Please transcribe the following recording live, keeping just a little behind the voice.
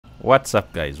What's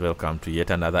up, guys? Welcome to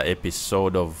yet another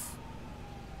episode of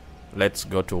Let's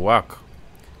Go to Work.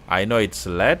 I know it's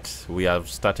late. We have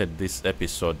started this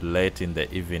episode late in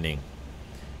the evening,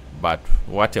 but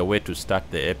what a way to start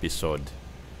the episode.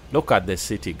 Look at the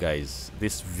city, guys.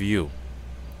 This view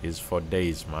is for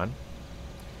days, man.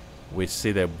 We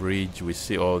see the bridge, we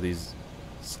see all these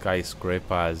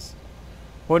skyscrapers.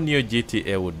 Who knew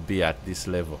GTA would be at this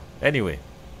level? Anyway,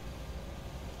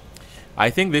 I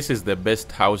think this is the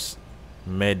best house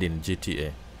made in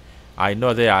GTA. I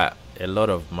know there are a lot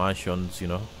of mansions, you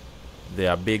know.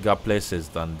 There are bigger places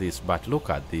than this, but look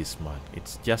at this, man.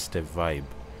 It's just a vibe.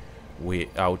 We're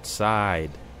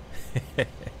outside.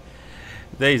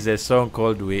 There is a song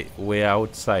called We're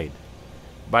Outside.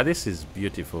 But this is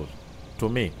beautiful to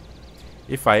me.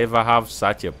 If I ever have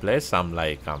such a place, I'm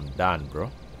done, bro.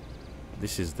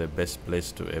 This is the best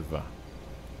place to ever.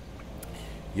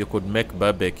 You could make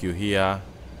barbecue here.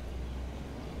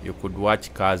 You could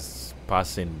watch cars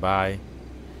passing by.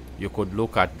 You could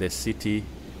look at the city.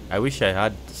 I wish I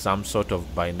had some sort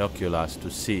of binoculars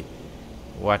to see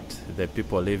what the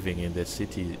people living in the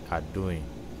city are doing.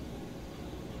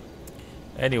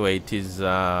 Anyway, it is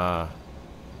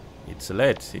it's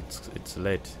late. It's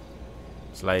late.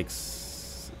 It's like,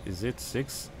 is it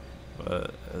 6?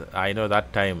 I know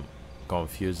that time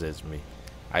confuses me.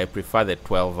 I prefer the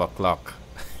 12 o'clock.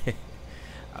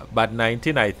 But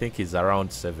 19, I think, is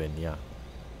around 7, yeah.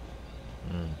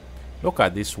 Look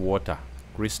at this water,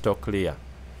 crystal clear.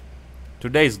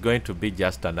 Today is going to be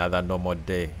just another normal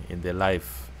day in the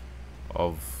life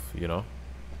of, you know,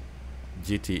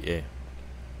 GTA.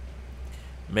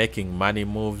 Making money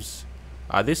moves.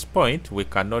 At this point, we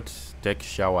cannot take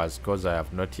showers because I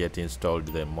have not yet installed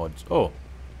the mods. Oh,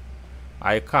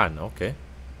 I can, okay.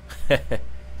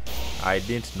 I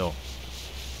didn't know.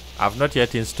 I've not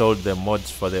yet installed the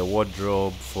mods for the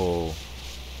wardrobe, for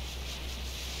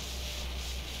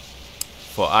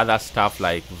other stuff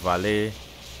like valet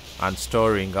and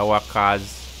storing our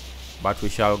cars, but we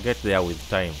shall get there with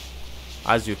time.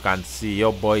 As you can see,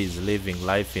 your boy is living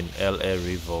life in LA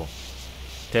Revo,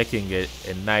 taking a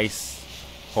nice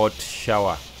hot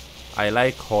shower. I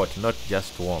like hot, not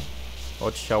just warm.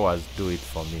 Hot showers do it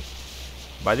for me.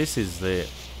 But this is the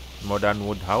modern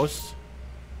wood house.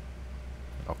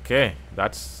 Okay,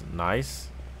 that's nice.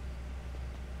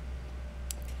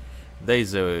 There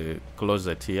is a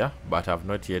closet here, but I've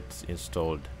not yet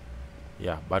installed.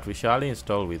 Yeah, but we shall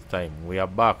install with time. We are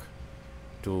back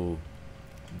to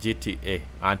GTA.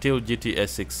 Until GTA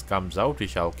 6 comes out, we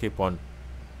shall keep on,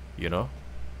 you know,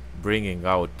 bringing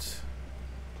out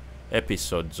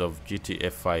episodes of GTA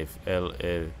 5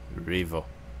 LA Revo.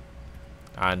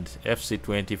 And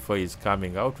FC24 is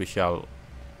coming out. We shall,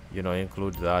 you know,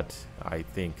 include that, I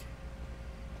think.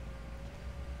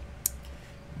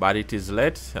 But it is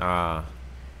late.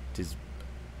 It is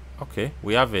okay.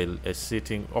 We have a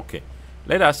sitting. Okay,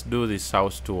 let us do this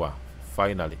house tour.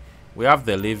 Finally, we have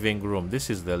the living room. This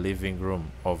is the living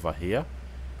room over here,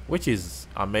 which is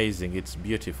amazing. It's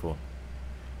beautiful.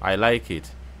 I like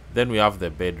it. Then we have the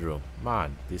bedroom.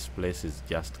 Man, this place is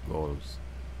just goals.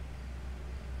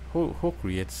 Who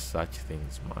creates such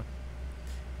things, man?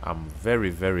 I'm very,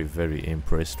 very, very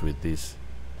impressed with this.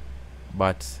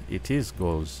 But it is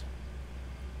goals.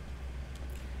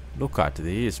 Look at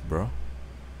this, bro.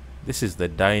 This is the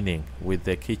dining with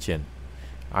the kitchen,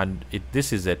 and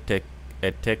this is a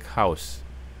tech house.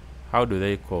 How do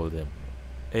they call them?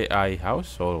 AI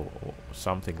house or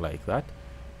something like that.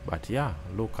 But yeah,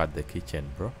 look at the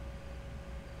kitchen, bro.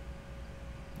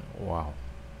 Wow.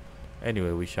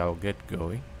 Anyway, we shall get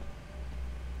going.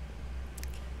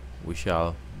 We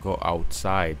shall go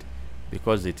outside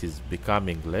because it is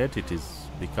becoming late. It is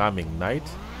becoming night.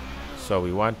 So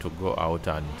we want to go out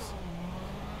and,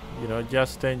 you know,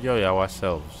 just enjoy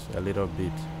ourselves a little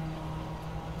bit.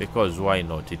 Because why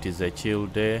not? It is a chill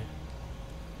day.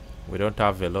 We don't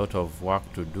have a lot of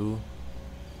work to do.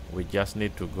 We just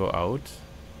need to go out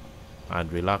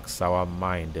and relax our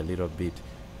mind a little bit.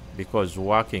 Because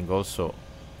working also,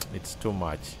 it's too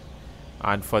much.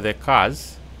 And for the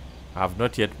cars, I've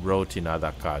not yet brought in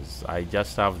other cars. I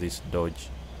just have this Dodge.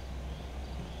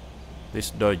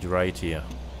 This Dodge right here.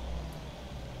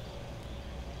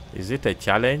 Is it a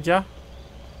Challenger?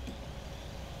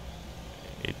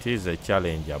 It is a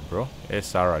Challenger, bro.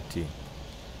 SRT.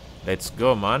 Let's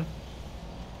go, man.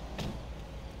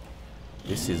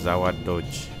 This is our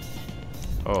Dodge.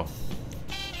 Oh.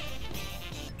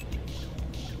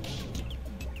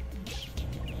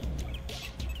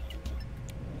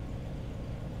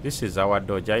 This is our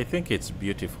Dodge. I think it's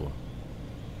beautiful.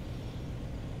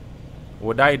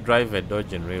 Would I drive a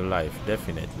Dodge in real life?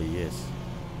 Definitely, yes.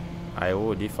 I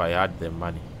would if I had the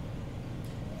money.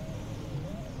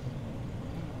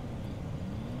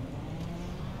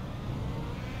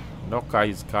 No car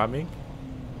is coming.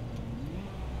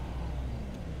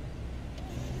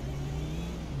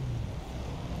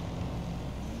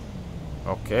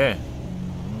 Okay.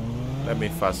 Let me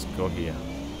first go here.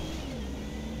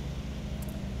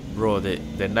 Bro,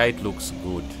 the night looks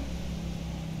good.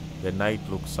 The night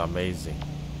looks amazing.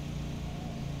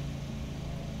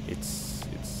 It's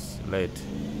late,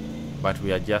 but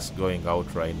we are just going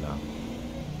out right now.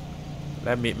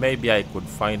 Maybe I could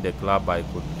find a club I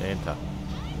could enter.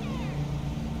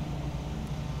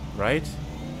 Right?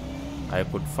 I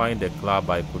could find a club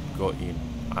I could go in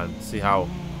and see how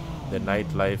the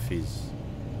nightlife is.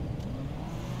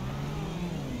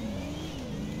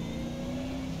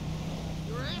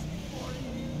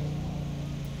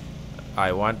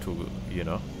 I want to, you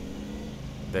know,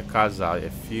 the cars are a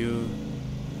few.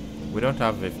 We don't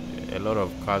have a lot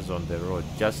of cars on the road,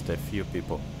 just a few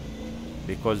people,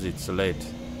 because it's late.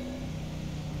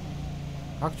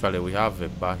 Actually, we have a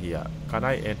bar here. Can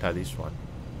I enter this one?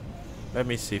 Let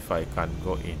me see if I can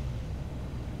go in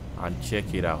and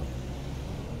check it out.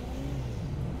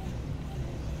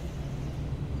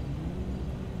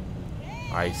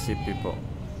 I see people.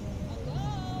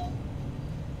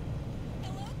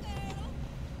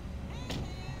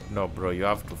 No, bro, you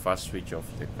have to first switch off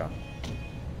the car.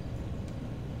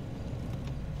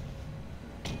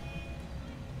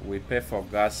 We pay for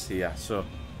gas here, so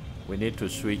we need to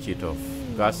switch it off.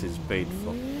 Gas is paid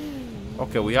for.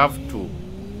 Okay, we have two.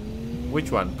 Which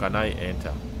one can I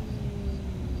enter?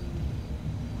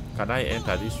 Can I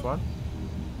enter this one?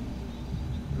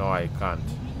 No, I can't.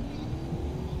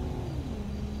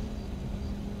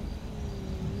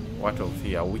 What of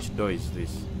here? Which door is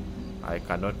this? I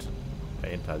cannot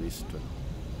enter this too.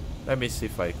 Let me see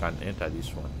if I can enter this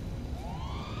one.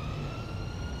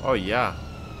 Oh yeah.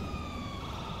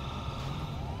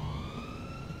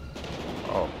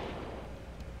 Oh,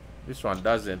 this one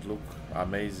doesn't look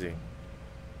amazing.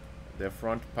 The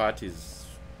front part is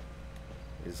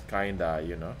kinda,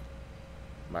 you know,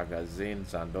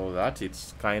 magazines and all that.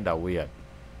 It's kinda weird.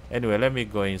 Anyway, let me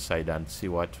go inside and see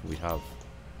what we have.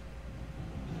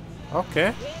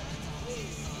 Okay.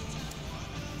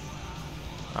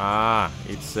 Ah,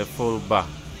 it's a full bar.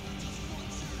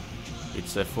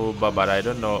 It's a full bar, but I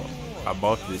don't know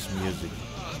about this music.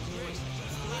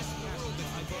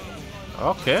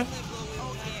 Okay.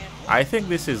 I think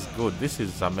this is good. This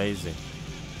is amazing.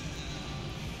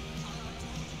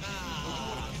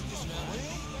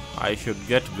 I should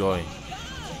get going.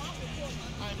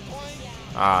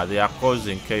 Ah, they are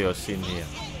causing chaos in here.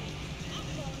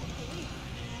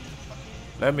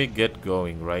 Let me get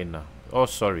going right now. Oh,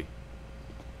 sorry.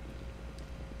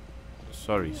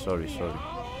 Sorry.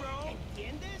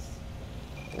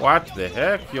 What the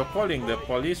heck? You're calling the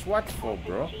police? What for,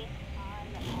 bro?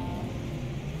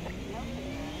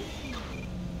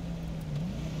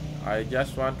 I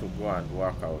just want to go and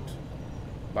work out.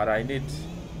 But I need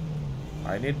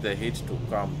the heat to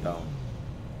calm down.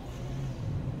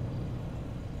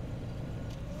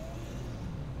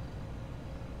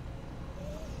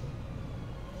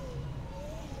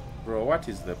 Bro, what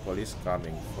is the police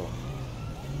coming for?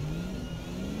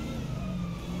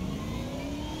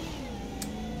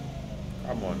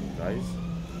 Come on, guys.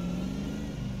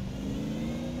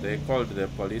 They called the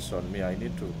police on me. I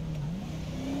need to...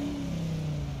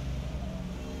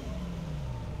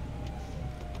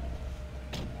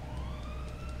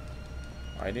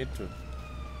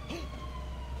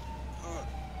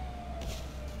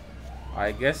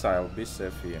 I guess I'll be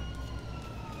safe here.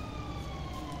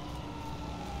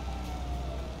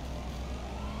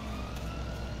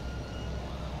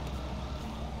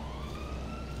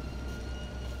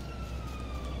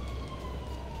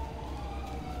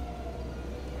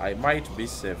 I might be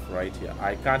safe right here.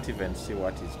 I can't even see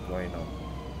what is going on.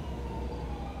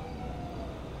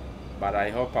 But I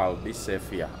hope I'll be safe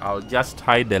here. I'll just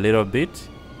hide a little bit.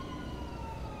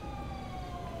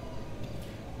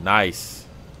 Nice.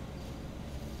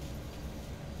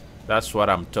 That's what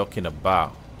I'm talking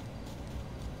about.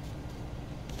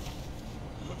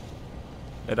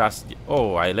 Let us...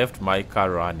 Oh, I left my car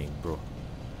running, bro.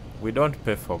 We don't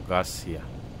pay for gas here.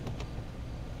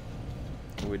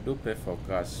 We do pay for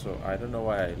gas, so I don't know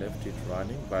why I left it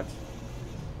running, but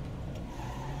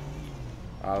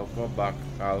I'll go back.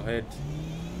 I'll head.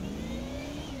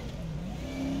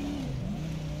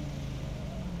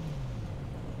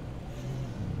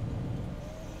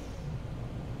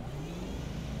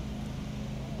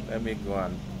 Let me go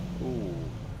and... Ooh,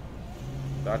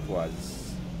 that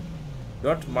was...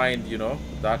 Don't mind, you know,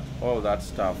 that all that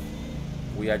stuff.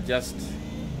 We are just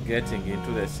getting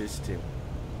into the system.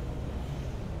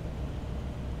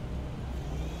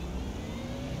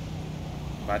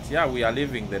 But yeah, we are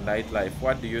living the nightlife.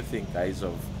 What do you think, guys,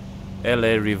 of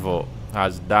LA Revo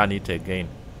has done it again?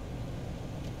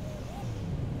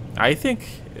 I think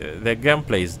the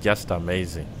gameplay is just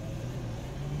amazing.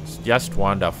 It's just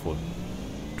wonderful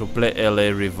to play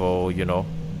LA Revo, you know,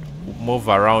 move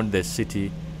around the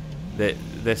city.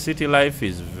 The city life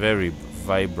is very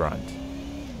vibrant.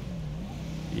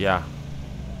 Yeah,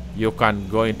 you can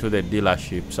go into the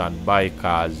dealerships and buy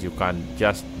cars. You can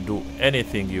just do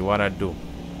anything you want to do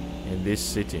in this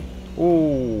city.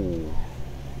 Ooh,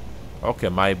 okay,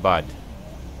 my bad.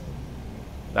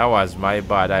 That was my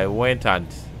bad. I went and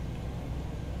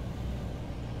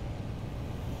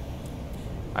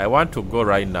I want to go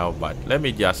right now, but let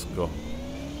me just go.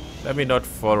 Let me not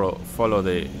follow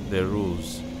the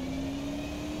rules.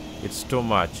 It's too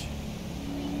much.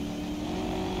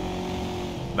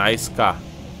 Nice car.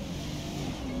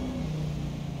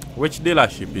 Which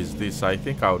dealership is this? I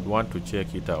think I would want to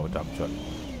check it out actually.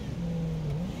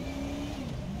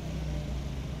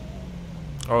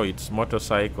 Oh, it's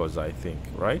motorcycles, I think,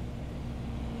 right?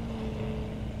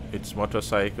 It's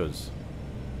motorcycles.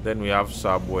 Then we have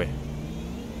Subway.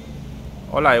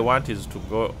 All I want is to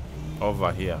go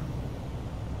over here.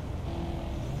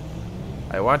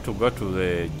 I want to go to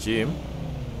the gym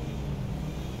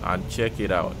and check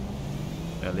it out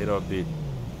a little bit.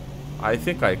 I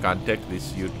think I can take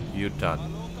this U-turn.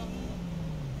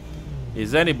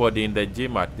 Is anybody in the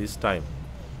gym at this time?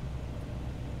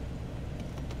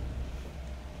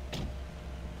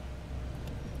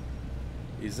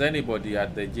 Is anybody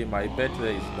at the gym? I bet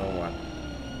there is no one.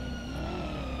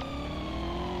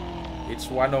 It's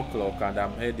 1 o'clock and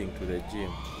I'm heading to the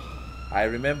gym. I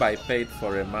remember I paid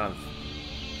for a month.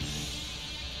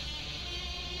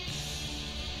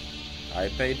 I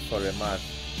paid for a month.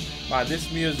 Man,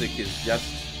 this music is just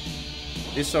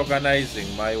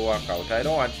disorganizing my workout. I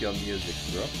don't want your music,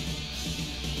 bro.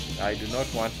 I do not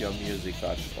want your music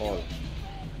at all.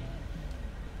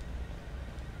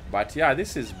 But yeah,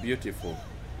 this is beautiful.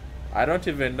 I don't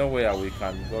even know where we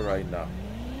can go right now.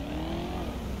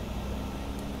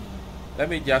 Let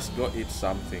me just go eat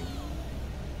something.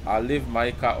 I'll leave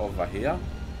my car over here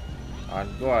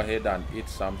and go ahead and eat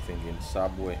something in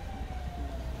Subway.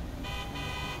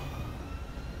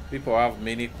 People have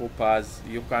Mini Coopers.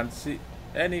 You can see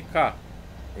any car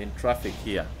in traffic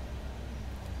here.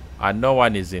 And no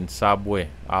one is in Subway.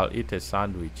 I'll eat a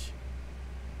sandwich.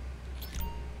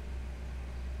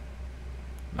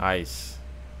 Nice.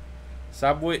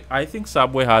 Subway, I think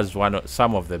Subway has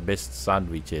some of the best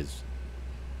sandwiches.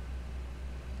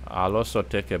 I'll also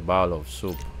take a bowl of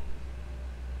soup.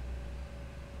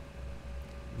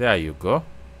 There you go.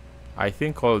 I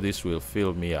think all this will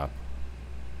fill me up.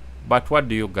 But what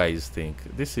do you guys think?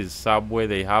 This is Subway.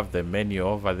 They have the menu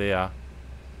over there.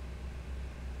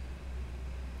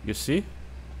 You see?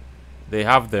 They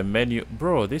have the menu.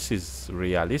 Bro, this is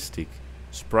realistic.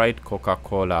 Sprite,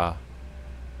 Coca-Cola.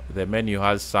 The menu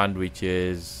has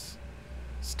sandwiches.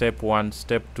 Step 1,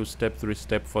 step 2, step 3,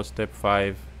 step 4, step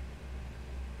 5.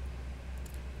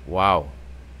 Wow.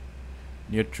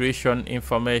 Nutrition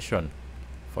information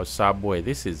for Subway.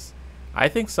 This is, I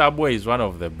think Subway is one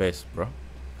of the best, bro.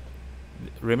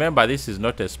 Remember, this is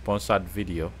not a sponsored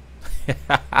video.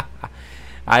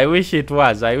 I wish it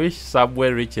was. I wish Subway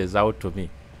reaches out to me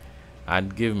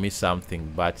and give me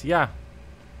something. But yeah,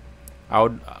 I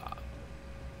would.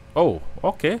 Oh,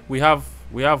 okay. We have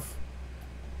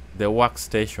the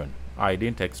workstation. I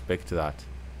didn't expect that.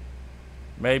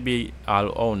 Maybe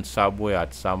I'll own Subway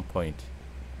at some point.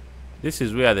 This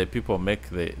is where the people make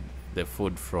the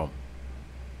food from,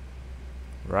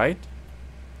 right?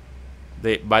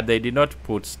 But they did not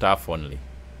put staff only.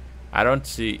 I don't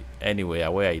see anywhere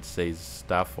where it says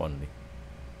staff only.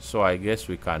 So I guess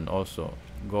we can also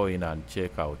go in and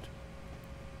check out.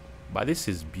 But this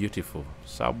is beautiful.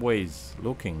 Subway is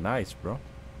looking nice, bro.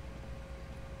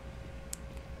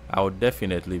 I would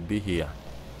definitely be here.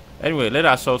 Anyway, let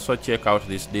us also check out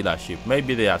this dealership.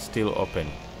 Maybe they are still open.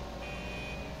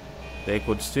 They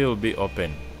could still be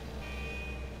open.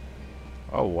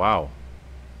 Oh, wow.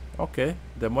 Okay,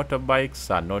 the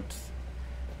motorbikes are not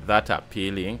that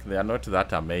appealing. They are not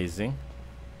that amazing.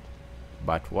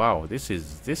 But wow, this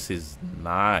is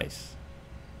nice.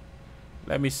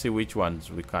 Let me see which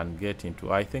ones we can get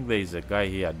into. I think there is a guy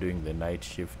here doing the night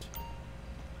shift.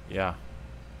 Yeah.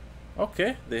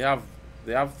 Okay, they have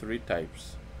 3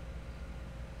 types.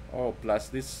 Oh, plus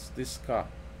this car.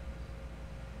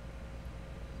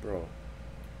 Bro.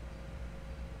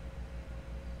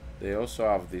 They also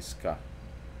have this car.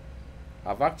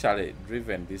 I've actually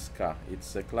driven this car.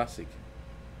 It's a classic.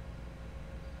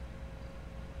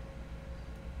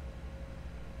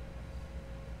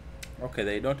 Okay,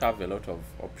 they don't have a lot of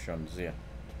options here.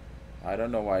 I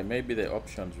don't know why. Maybe the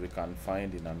options we can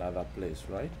find in another place,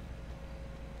 right?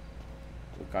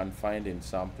 We can find in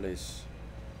some place.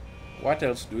 What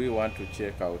else do we want to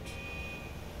check out?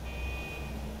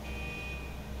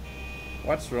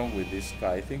 What's wrong with this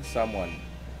car? I think someone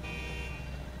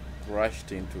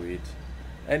crashed into it.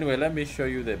 Anyway, let me show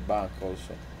you the bank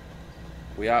also.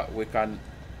 We can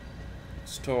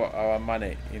store our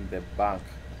money in the bank.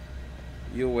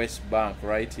 US bank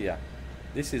right here.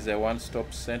 This is a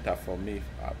one-stop center for me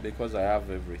because I have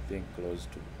everything close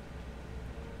to.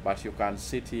 But you can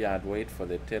sit here and wait for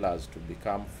the tellers to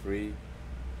become free.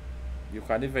 You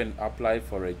can even apply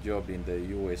for a job in the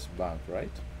US bank,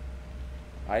 right?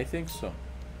 I think so.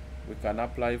 We can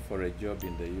apply for a job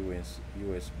in the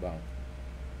US bank.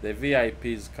 The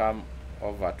VIPs come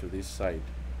over to this side.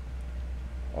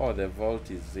 Oh, the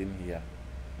vault is in here.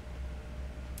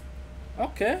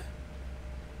 Okay.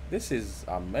 This is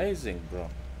amazing, bro.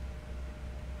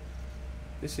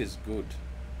 This is good.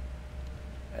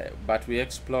 But we're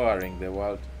exploring the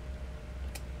world.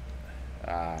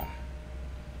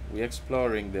 We're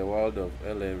exploring the world of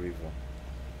LA Revo.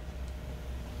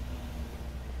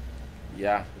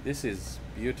 Yeah, this is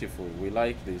beautiful. We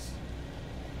like this.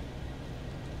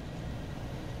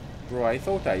 Bro, I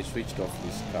thought I switched off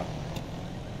this car.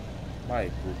 My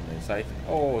goodness.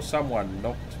 Oh, someone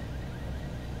knocked.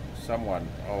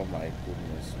 Oh my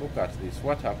goodness. Look at this.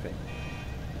 What happened?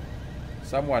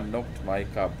 Someone knocked my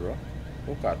car, bro.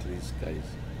 Look at these guys.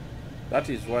 That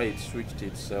is why it switched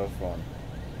itself on.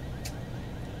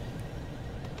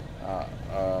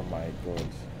 Oh my god.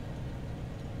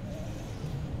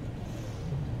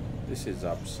 This is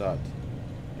absurd.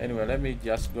 Anyway, let me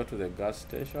just go to the gas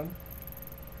station.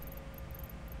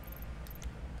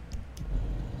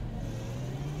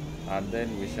 And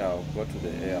then we shall go to the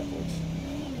airport.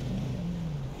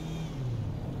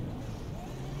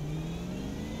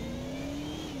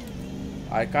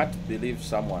 I can't believe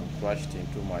someone crashed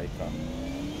into my car.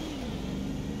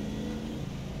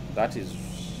 That is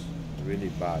really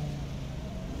bad.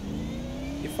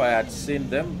 If I had seen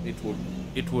them,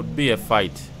 it would be a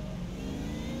fight.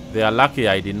 They are lucky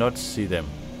I did not see them.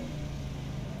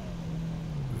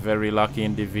 Very lucky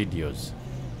individuals.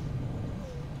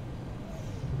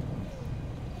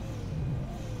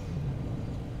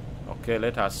 Okay,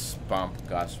 let us pump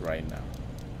gas right now.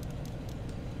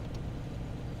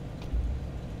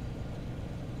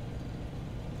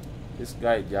 This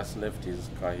guy just left his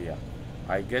car here.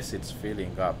 I guess it's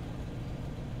filling up.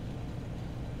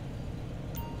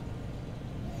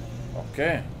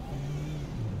 Okay.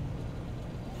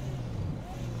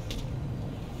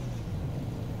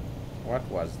 What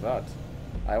was that?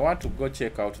 I want to go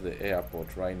check out the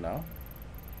airport right now.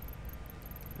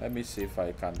 Let me see if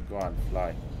I can go and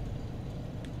fly.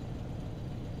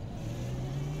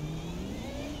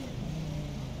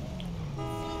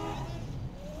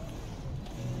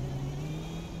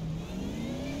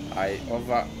 I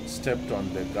overstepped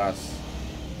on the gas.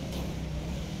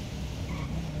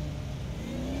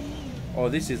 Oh,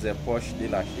 this is a Porsche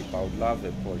dealership. I would love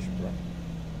a Porsche, bro.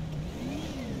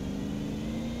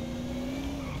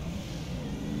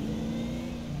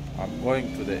 I'm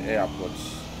going to the airport.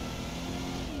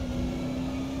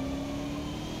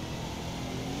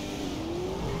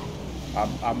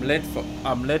 I'm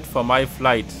late for my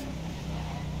flight.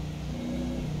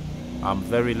 I'm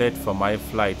very late for my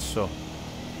flight, so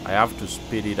I have to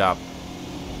speed it up.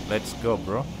 Let's go,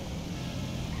 bro.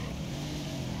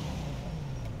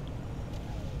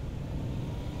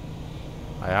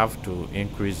 I have to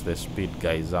increase the speed,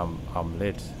 guys. I'm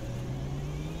late.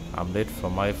 I'm late for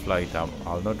my flight.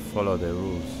 I'll not follow the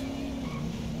rules.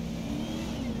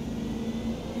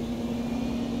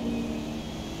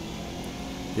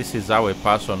 This is how a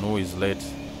person who is late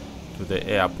to the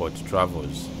airport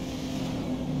travels.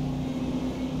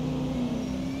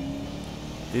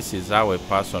 This is how a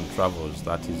person travels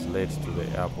that is late to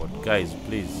the airport. Guys,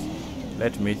 please,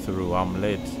 let me through. I'm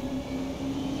late.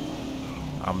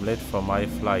 I'm late for my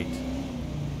flight.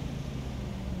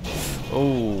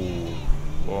 Oh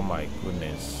my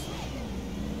goodness.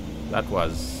 That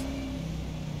was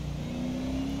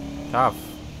tough.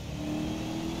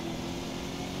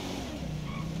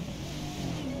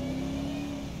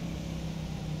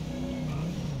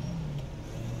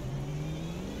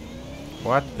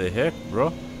 What the heck,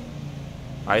 bro?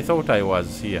 I thought I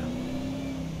was here.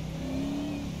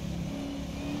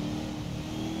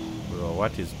 Bro,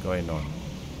 what is going on?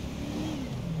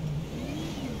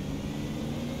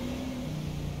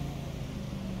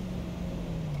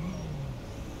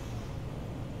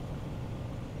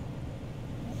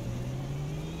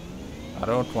 I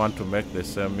don't want to make the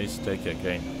same mistake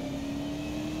again.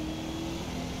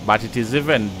 But it is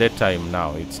even daytime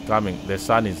now. It's coming. The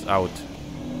sun is out.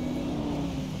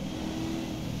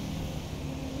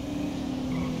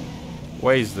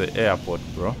 Where is the airport,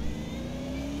 bro?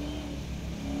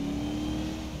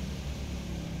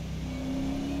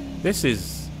 This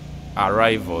is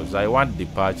arrivals. I want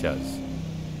departures.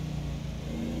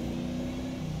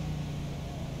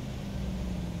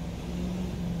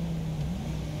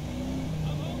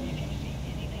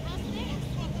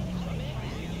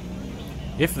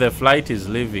 If the flight is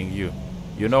leaving you,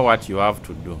 you know what you have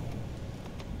to do.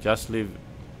 Just leave.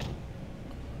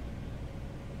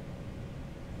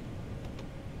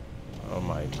 Oh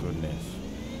my goodness.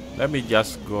 Let me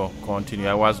just go continue.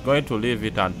 I was going to leave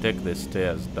it and take the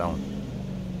stairs down,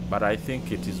 but I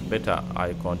think it is better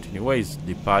I continue. Where is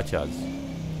departures?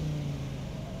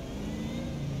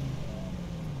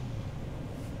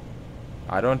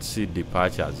 I don't see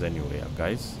departures anywhere,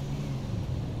 guys.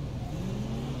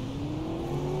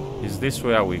 Is this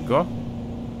where we go?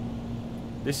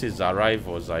 This is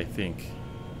arrivals, I think.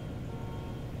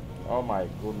 Oh my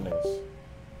goodness.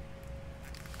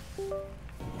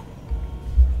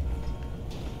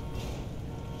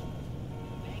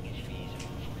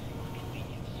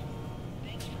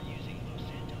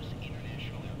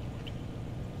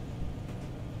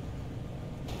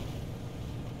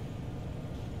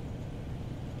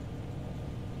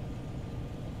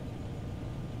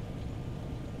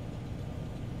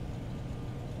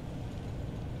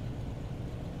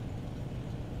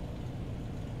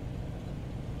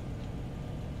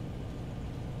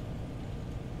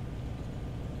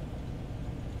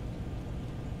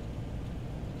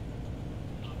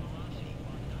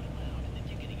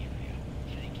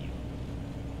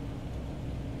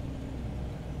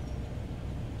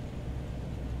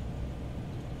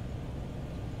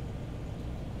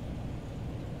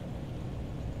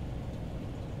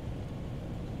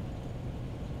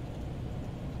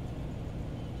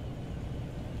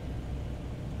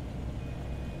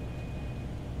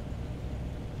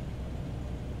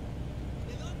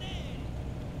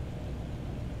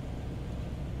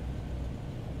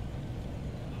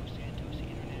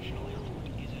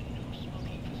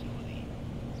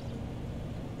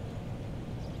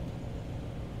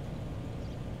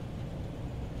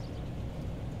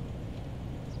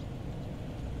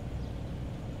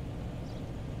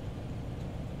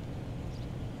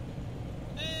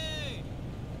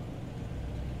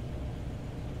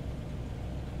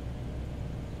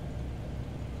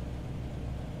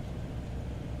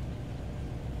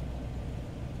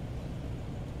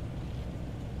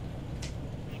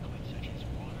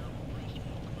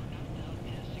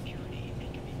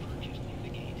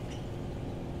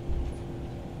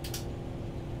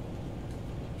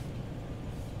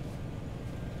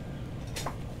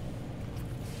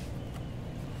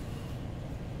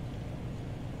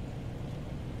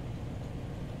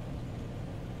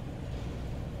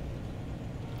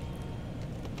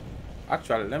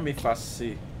 Actually, let me first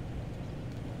see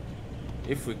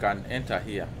if we can enter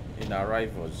here in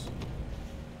arrivals.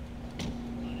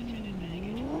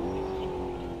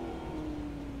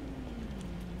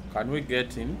 Can we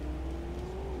get in?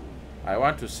 I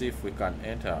want to see if we can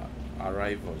enter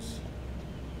arrivals.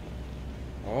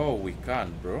 Oh, we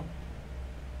can, bro.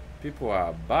 People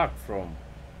are back from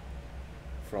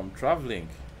traveling.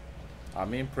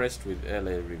 I'm impressed with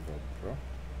LA Revo, bro.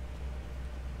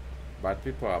 But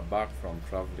people are back from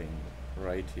traveling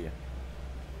right here.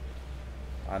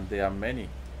 And there are many.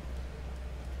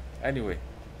 Anyway,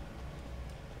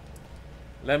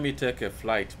 let me take a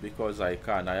flight because I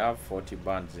can. I have 40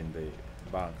 bands in the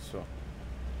bank, so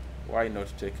why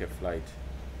not take a flight?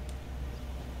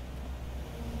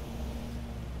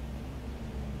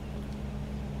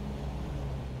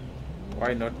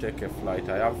 Why not take a flight?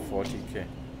 I have 40K.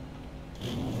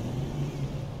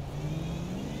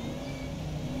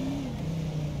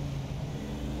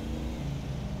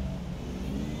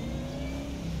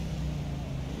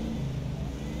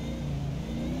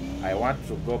 I want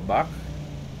to go back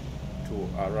to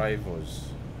arrivals.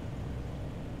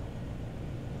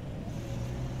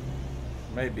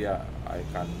 Maybe I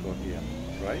can go here,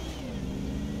 right?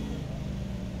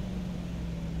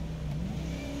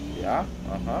 Yeah,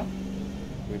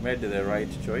 we made the right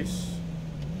choice.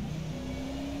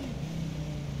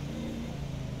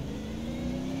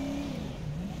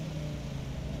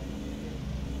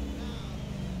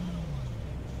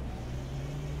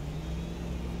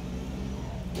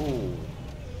 Ooh,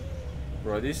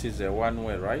 bro, this is a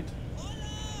one-way, right?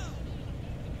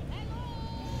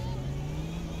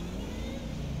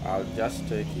 I'll just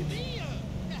take it.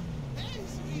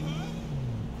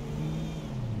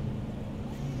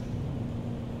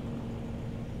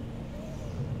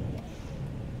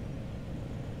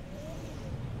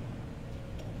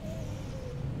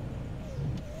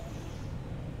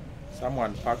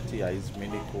 Someone parked here is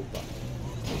Mini Cooper.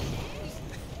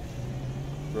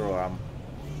 Bro,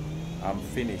 I'm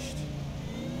finished.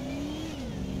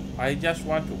 I just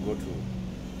want to go to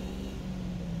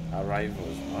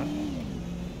arrivals, man.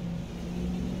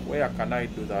 Where can I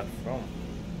do that from?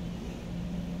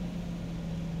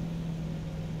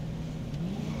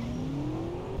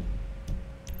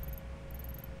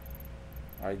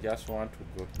 I just want to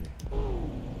go here.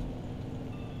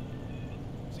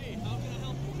 See, how can I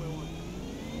help you, Will?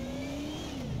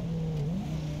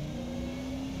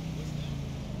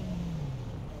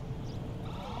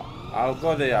 I'll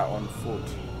go there on foot.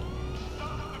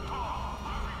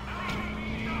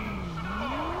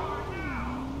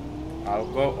 I'll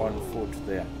go on foot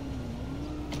there.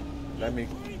 Let me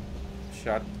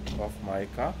shut off my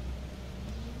car.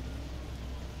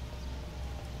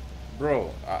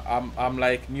 Bro, I'm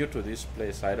like new to this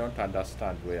place. I don't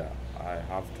understand where I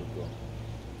have to go.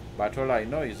 But all I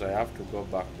know is I have to go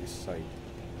back this side.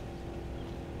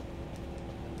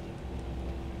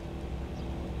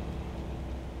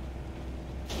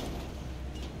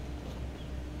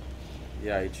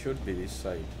 Yeah, it should be this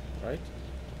side, right?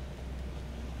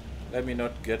 Let me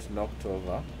not get knocked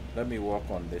over. Let me walk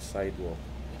on the sidewalk.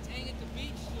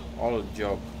 I'll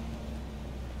jog.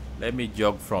 Let me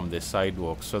jog from the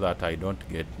sidewalk so that I don't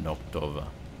get knocked over.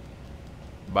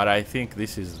 But I think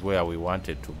this is where we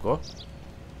wanted to go.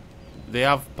 They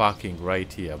have parking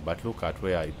right here, but look at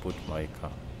where I put my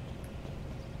car.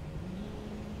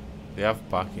 They have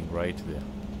parking right there.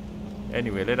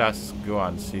 Anyway, let us go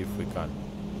and see if we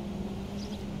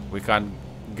can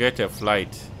get a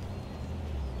flight.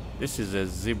 This is a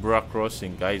zebra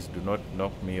crossing, guys. Do not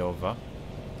knock me over.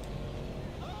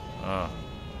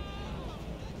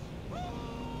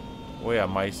 Where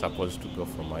am I supposed to go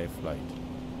for my flight?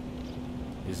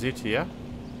 Is it here?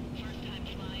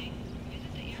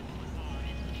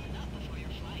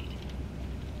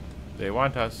 They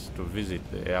want us to visit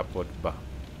the airport bar.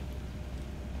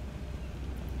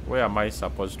 Where am I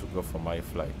supposed to go for my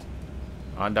flight?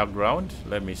 Underground?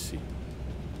 Let me see.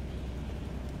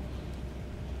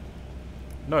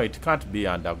 No, it can't be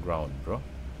underground, bro.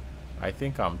 I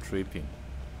think I'm tripping.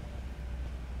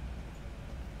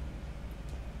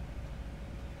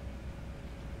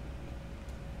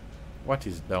 What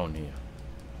is down here?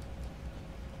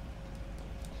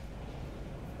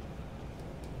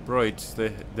 Bro, it's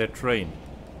the train.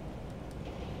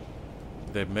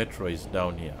 The metro is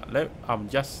down here. I'm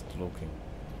just looking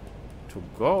to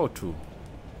go to.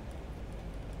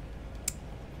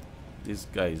 These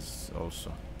guys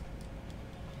also.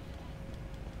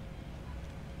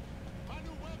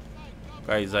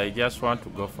 Guys, I just want to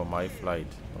go for my flight,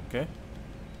 okay?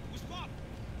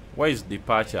 Where is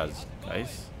departures,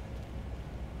 guys?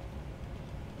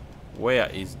 Where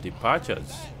is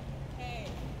departures?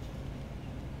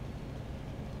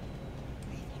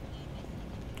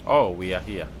 Oh, we are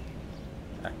here.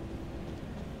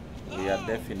 We are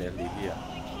definitely here.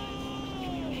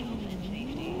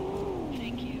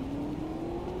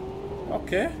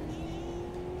 Okay.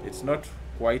 It's not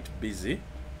quite busy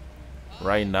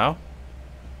right now.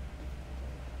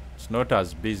 It's not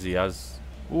as busy as...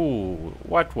 Ooh,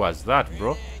 what was that,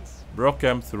 bro? Bro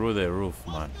came through the roof,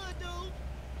 man.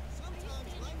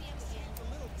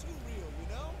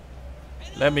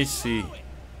 Let me see.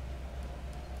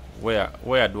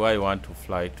 Where do I want to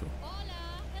fly to?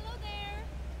 Hello there.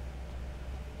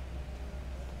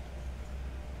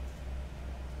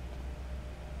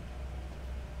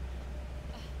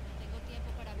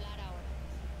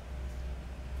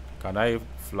 Can I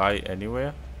fly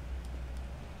anywhere?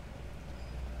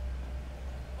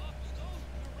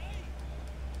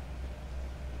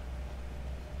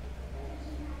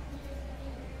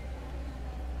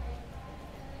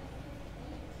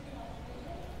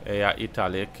 Air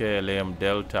Italy, KLM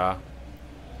Delta.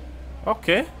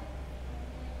 Okay.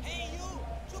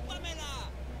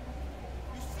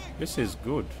 This is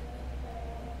good.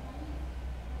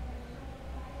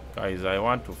 Guys, I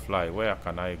want to fly. Where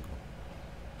can I go?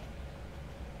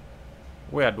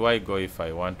 Where do I go if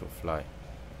I want to fly?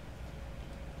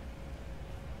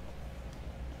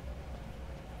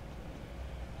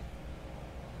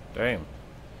 Damn.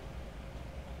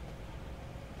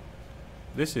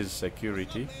 This is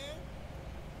security.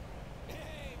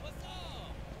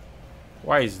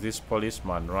 Why is this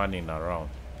policeman running around?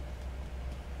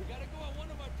 We gotta go on one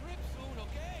of our trips soon,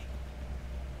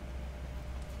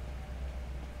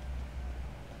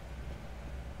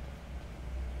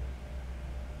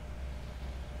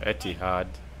 okay? Etihad.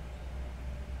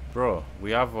 Bro,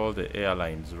 we have all the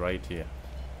airlines right here.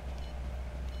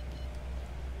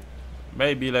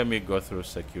 Maybe let me go through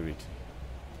security.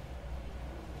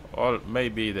 Or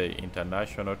maybe the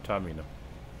international terminal.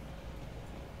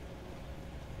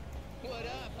 What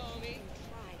up, homie?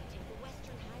 Try to take the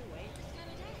Western Highway instead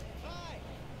of that. Hi.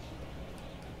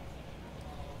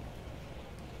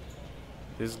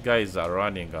 These guys are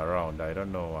running around. I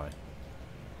don't know why.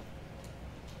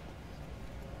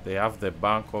 They have the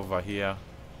bank over here.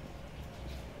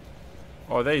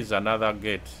 Oh, there is another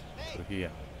gate to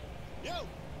here. Yo.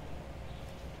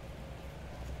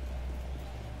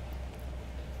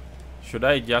 Should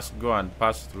I just go and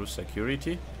pass through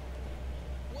security?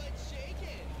 What's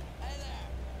shaking? Hello.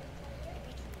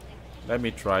 Let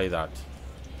me try that.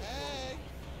 Hey.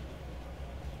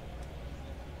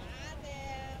 Hi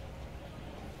there.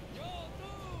 Yo,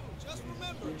 dude. Just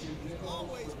remember, there's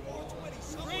always 420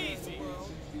 somewhere in the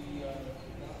world.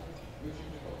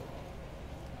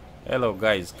 Hello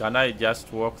guys, can I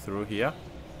just walk through here?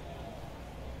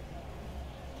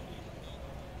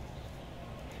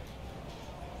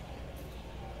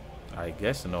 I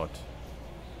guess not.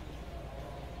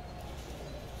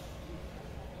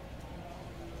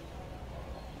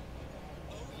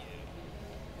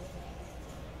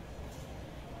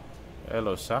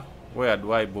 Hello sir, where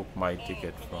do I book my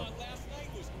ticket from? Last night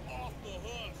was off the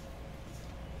hook.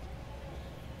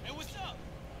 Hey, what's up?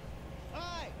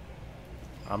 Hi.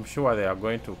 I'm sure they are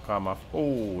going to come up. Oh,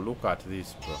 look at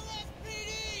this, bro.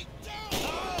 LSPD.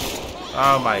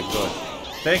 Oh my god.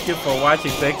 Thank you for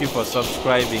watching. Thank you for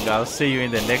subscribing. I'll see you in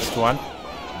the next one.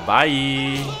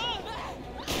 Bye.